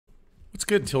What's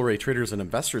good, Tilray traders and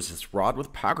investors? It's Rod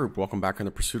with Power Group. Welcome back on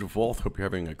the Pursuit of Wealth. Hope you're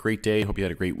having a great day. Hope you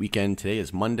had a great weekend. Today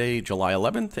is Monday, July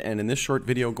 11th, and in this short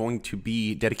video, going to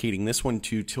be dedicating this one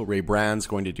to Tilray Brands,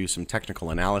 going to do some technical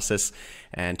analysis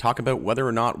and talk about whether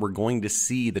or not we're going to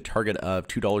see the target of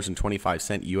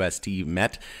 $2.25 USD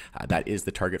met. That is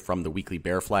the target from the weekly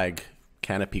bear flag.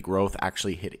 Canopy Growth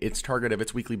actually hit its target of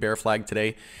its weekly bear flag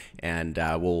today, and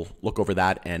we'll look over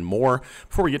that and more.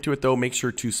 Before we get to it though, make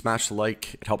sure to smash the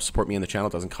like. It helps support me on the channel.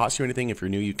 It doesn't cost you anything. If you're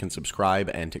new, you can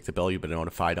subscribe and tick the bell. You'll be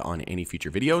notified on any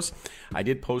future videos. I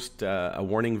did post a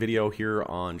warning video here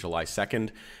on July 2nd.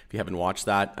 If you haven't watched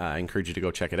that, I encourage you to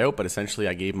go check it out. But essentially,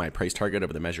 I gave my price target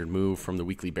over the measured move from the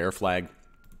weekly bear flag.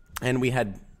 And we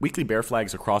had weekly bear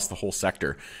flags across the whole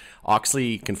sector.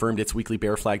 Oxley confirmed its weekly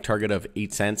bear flag target of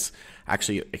 8 cents,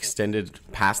 actually extended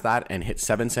past that and hit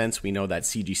 7 cents. We know that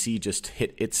CGC just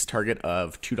hit its target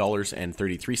of $2.33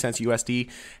 USD.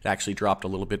 It actually dropped a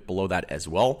little bit below that as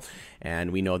well.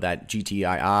 And we know that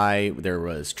GTII, there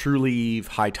was TrueLeave,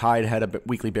 High Tide had a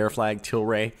weekly bear flag,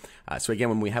 Tilray. So again,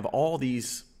 when we have all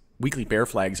these weekly bear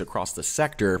flags across the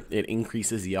sector, it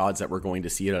increases the odds that we're going to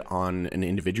see it on an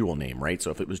individual name, right?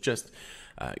 So if it was just,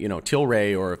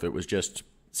 Tilray, or if it was just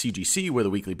CGC with a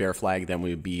weekly bear flag, then we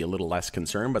would be a little less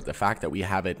concerned. But the fact that we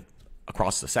have it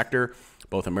across the sector,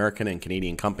 both American and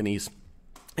Canadian companies,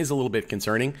 is a little bit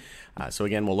concerning. So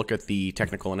again, we'll look at the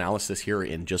technical analysis here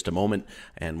in just a moment,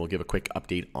 and we'll give a quick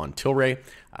update on Tilray.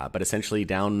 But essentially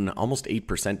down almost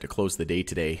 8% to close the day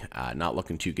today. Not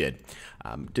looking too good.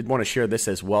 Did want to share this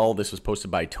as well. This was posted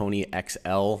by Tony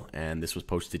XL, and this was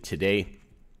posted today.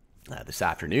 This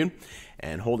afternoon,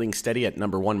 and holding steady at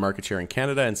 #1 market share in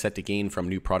Canada and set to gain from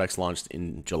new products launched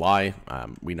in July.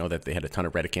 We know that they had a ton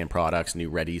of Redecan products,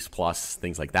 new Reddies Plus,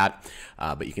 things like that.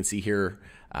 But you can see here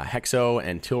Hexo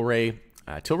and Tilray.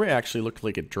 Tilray actually looked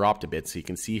like it dropped a bit. So you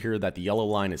can see here that the yellow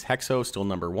line is Hexo, still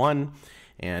 #1.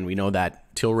 And we know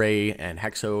that Tilray and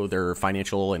Hexo, their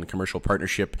financial and commercial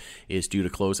partnership is due to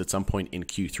close at some point in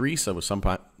Q3. So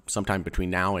sometime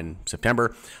between now and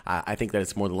September. I think that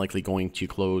it's more than likely going to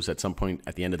close at some point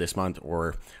at the end of this month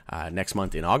or next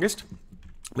month in August.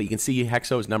 But you can see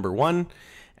Hexo is #1.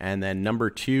 And then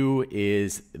 #2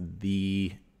 is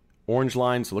the orange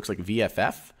line. So it looks like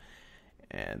VFF.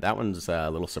 And that one's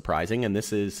a little surprising. And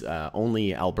this is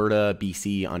only Alberta,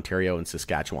 BC, Ontario, and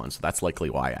Saskatchewan. So that's likely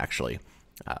why, actually,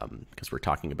 because we're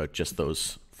talking about just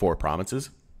those 4 provinces.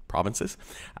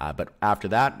 But after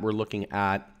that, we're looking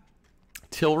at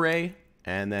Tilray.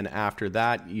 And then after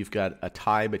that, you've got a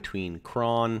tie between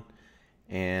Cron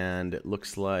and it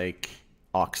looks like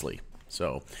Oxley.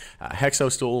 So Hexo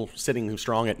still sitting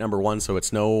strong at #1. So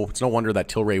it's no wonder that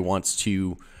Tilray wants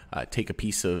to take a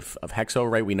piece of Hexo,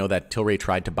 right? We know that Tilray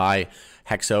tried to buy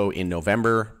Hexo in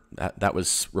November. That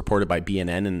was reported by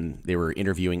BNN, and they were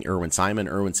interviewing Irwin Simon.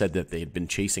 Irwin said that they had been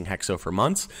chasing Hexo for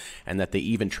months, and that they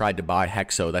even tried to buy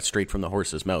Hexo. That's straight from the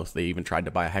horse's mouth. They even tried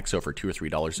to buy Hexo for $2 or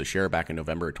 $3 a share back in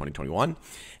November of 2021,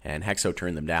 and Hexo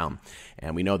turned them down.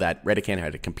 And we know that Redecan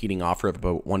had a competing offer of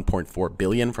about $1.4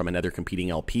 billion from another competing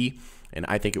LP, and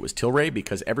I think it was Tilray,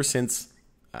 because ever since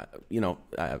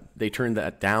they turned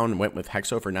that down and went with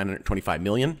Hexo for $925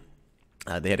 million.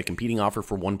 They had a competing offer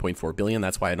for $1.4 billion.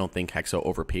 That's why I don't think Hexo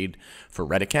overpaid for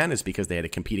Redecan, is because they had a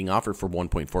competing offer for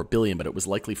 $1.4 billion, but it was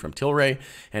likely from Tilray,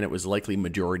 and it was likely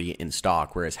majority in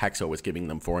stock, whereas Hexo was giving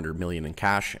them $400 million in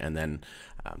cash and then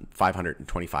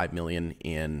 $525 million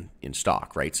in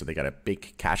stock, right? So they got a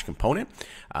big cash component.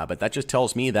 But that just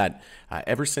tells me that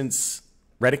ever since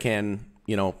Redecan,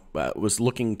 was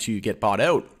looking to get bought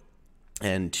out,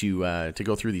 and to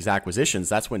go through these acquisitions,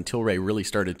 that's when Tilray really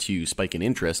started to spike in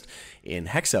interest in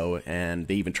Hexo, and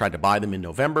they even tried to buy them in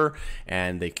November,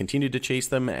 and they continued to chase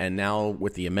them. And now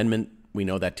with the amendment, we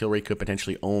know that Tilray could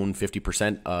potentially own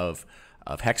 50% of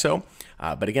Hexo.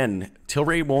 But again,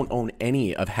 Tilray won't own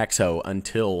any of Hexo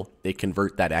until they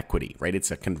convert that equity, right? It's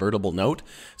a convertible note.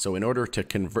 So in order to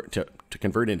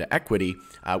convert into equity,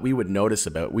 we would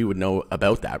know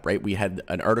about that, right? We had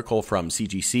an article from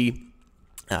CGC,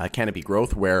 Canopy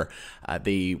Growth, where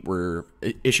they were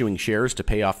issuing shares to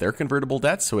pay off their convertible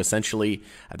debt. So essentially,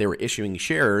 they were issuing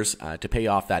shares to pay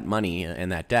off that money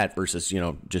and that debt versus,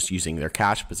 just using their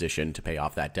cash position to pay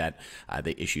off that debt.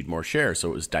 They issued more shares.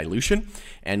 So it was dilution,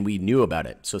 and we knew about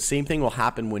it. So same thing will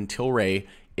happen when Tilray,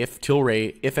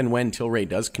 if and when Tilray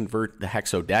does convert the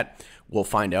Hexo debt, we'll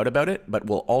find out about it, but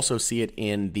we'll also see it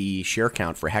in the share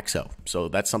count for Hexo. So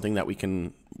that's something that we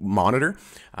can monitor.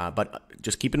 But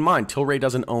just keep in mind, Tilray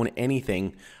doesn't own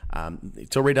anything.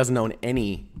 Tilray doesn't own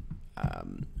any,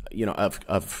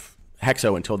 of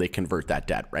Hexo until they convert that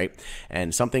debt, right?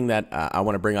 And something that I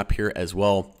want to bring up here as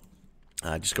well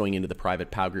just going into the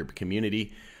private POW Group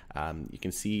community. You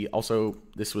can see also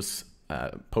this was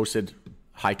posted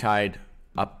high tide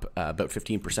up about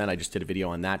 15%. I just did a video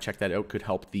on that. Check that out. Could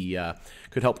help the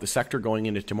sector going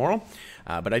into tomorrow.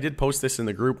 But I did post this in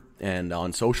the group and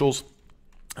on socials.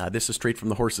 This is straight from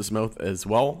the horse's mouth as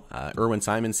well. Irwin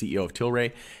Simon, CEO of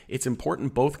Tilray. It's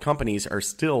important both companies are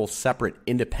still separate,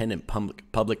 independent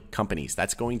public companies.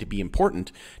 That's going to be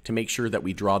important to make sure that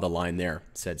we draw the line there,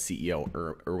 said CEO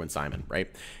Irwin Simon, right?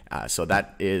 So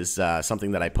that is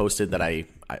something that I posted that I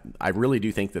really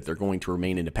do think that they're going to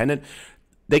remain independent.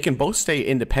 They can both stay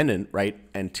independent, right?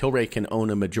 And Tilray can own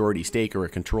a majority stake or a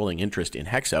controlling interest in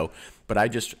Hexo. But I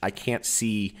can't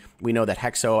see. We know that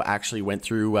Hexo actually went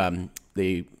through.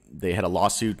 They had a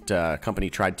lawsuit. Company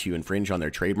tried to infringe on their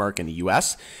trademark in the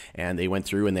U.S. and they went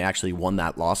through and they actually won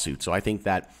that lawsuit. So I think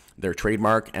that their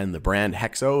trademark and the brand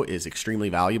Hexo is extremely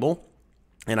valuable.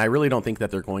 And I really don't think that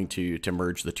they're going to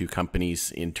merge the two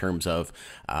companies in terms of,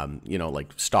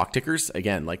 like stock tickers.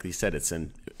 Again, like they said, it's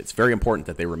very important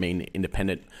that they remain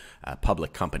independent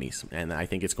public companies. And I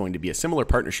think it's going to be a similar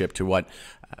partnership to what,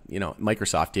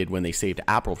 Microsoft did when they saved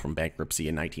Apple from bankruptcy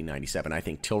in 1997. I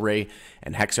think Tilray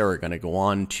and Hexo are going to go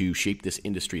on to shape this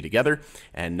industry together.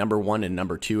 And number one and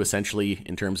number two, essentially,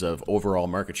 in terms of overall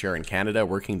market share in Canada,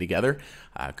 working together.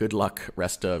 Good luck,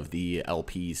 rest of the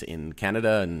LPs in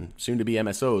Canada and soon to be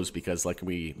MSOs, because like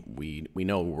we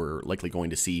know we're likely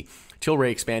going to see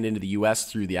Tilray expand into the U.S.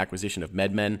 through the acquisition of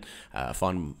MedMen.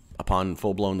 Upon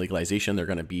full-blown legalization, they're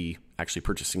going to be actually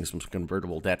purchasing some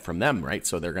convertible debt from them, right?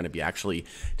 So they're going to be actually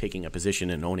taking a position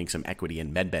and owning some equity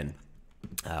in MedMen.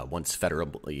 Once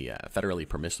federally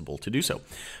permissible to do so.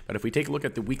 But if we take a look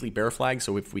at the weekly bear flag,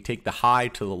 so if we take the high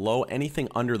to the low, anything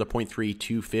under the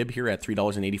 0.32 fib here at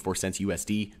 $3.84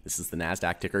 USD, this is the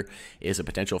NASDAQ ticker, is a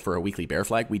potential for a weekly bear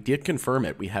flag. We did confirm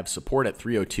it. We have support at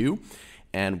 302.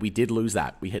 And we did lose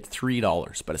that. We hit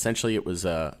 $3, but essentially it was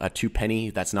a 2 penny.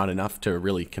 That's not enough to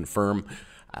really confirm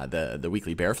the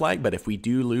weekly bear flag. But if we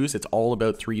do lose, it's all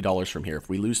about $3 from here. If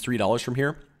we lose $3 from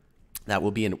here, that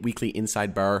will be a weekly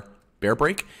inside bar bear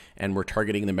break, and we're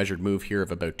targeting the measured move here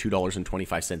of about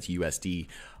 $2.25 USD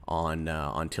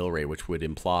on Tilray, which would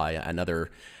imply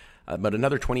about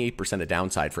another 28% of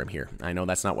downside from here. I know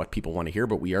that's not what people want to hear,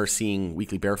 but we are seeing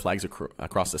weekly bear flags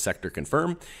across the sector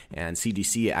confirm, and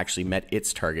CGC actually met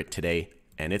its target today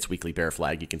and its weekly bear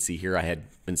flag. You can see here I had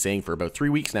been saying for about 3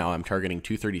 weeks now I'm targeting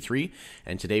 233,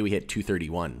 and today we hit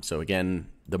 231. So again,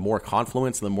 the more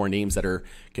confluence, the more names that are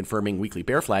confirming weekly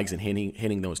bear flags and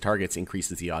hitting those targets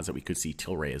increases the odds that we could see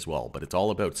Tilray as well. But it's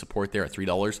all about support there at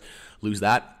 $3. Lose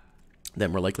that,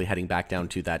 then we're likely heading back down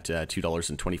to that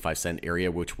 $2.25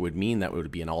 area, which would mean that would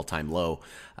be an all-time low.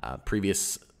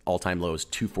 Previous all-time low is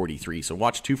 243. So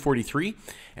watch 243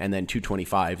 and then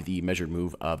 225, the measured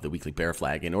move of the weekly bear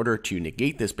flag. In order to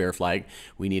negate this bear flag,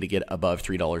 we need to get above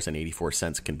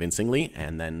 $3.84 convincingly,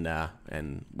 and then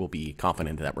and we'll be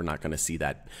confident that we're not going to see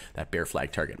that bear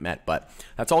flag target met. But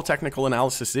that's all technical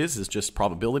analysis is just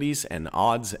probabilities and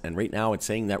odds. And right now it's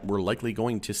saying that we're likely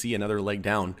going to see another leg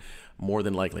down, more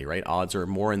than likely, right? Odds are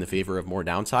more in the favor of more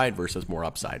downside versus more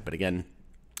upside. But again,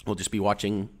 we'll just be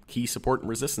watching key support and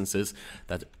resistances.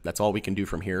 That's all we can do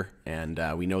from here. And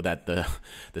we know that the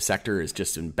sector is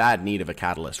just in bad need of a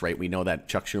catalyst, right? We know that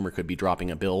Chuck Schumer could be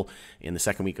dropping a bill in the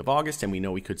second week of August, and we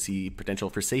know we could see potential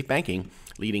for safe banking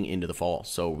leading into the fall.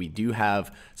 So we do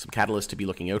have some catalysts to be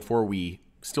looking out for. We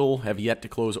still have yet to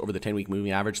close over the 10-week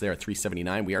moving average there at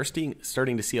 379. We are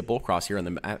starting to see a bull cross here on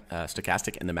the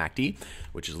stochastic and the MACD,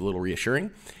 which is a little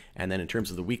reassuring. And then in terms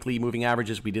of the weekly moving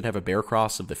averages, we did have a bear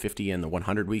cross of the 50 and the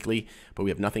 100 weekly, but we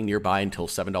have nothing nearby until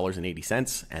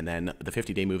 $7.80. And then the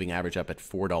 50-day moving average up at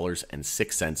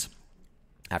 $4.06.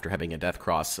 After having a death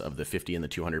cross of the 50 and the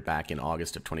 200 back in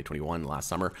August of 2021 last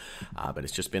summer. But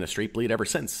it's just been a straight bleed ever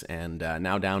since, and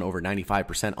now down over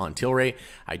 95% on Tilray.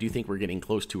 I do think we're getting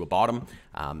close to a bottom,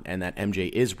 and that MJ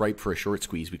is ripe for a short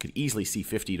squeeze. We could easily see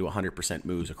 50 to 100%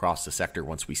 moves across the sector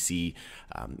once we see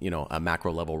a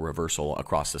macro level reversal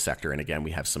across the sector. And again,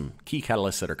 we have some key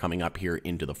catalysts that are coming up here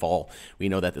into the fall. We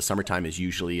know that the summertime is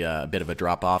usually a bit of a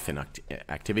drop off in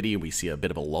activity. We see a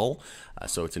bit of a lull,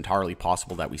 so it's entirely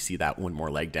possible that we see that one more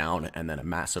leg down and then a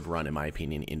massive run, in my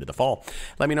opinion, into the fall.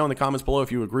 Let me know in the comments below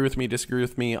if you agree with me, disagree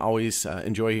with me. Always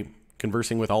enjoy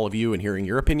conversing with all of you and hearing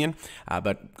your opinion.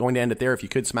 But going to end it there. If you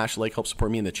could smash the like, help support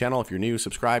me in the channel. If you're new,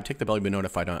 subscribe, tick the bell to be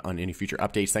notified on any future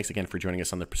updates. Thanks again for joining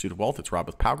us on The Pursuit of Wealth. It's Rob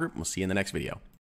with POW Group, and we'll see you in the next video.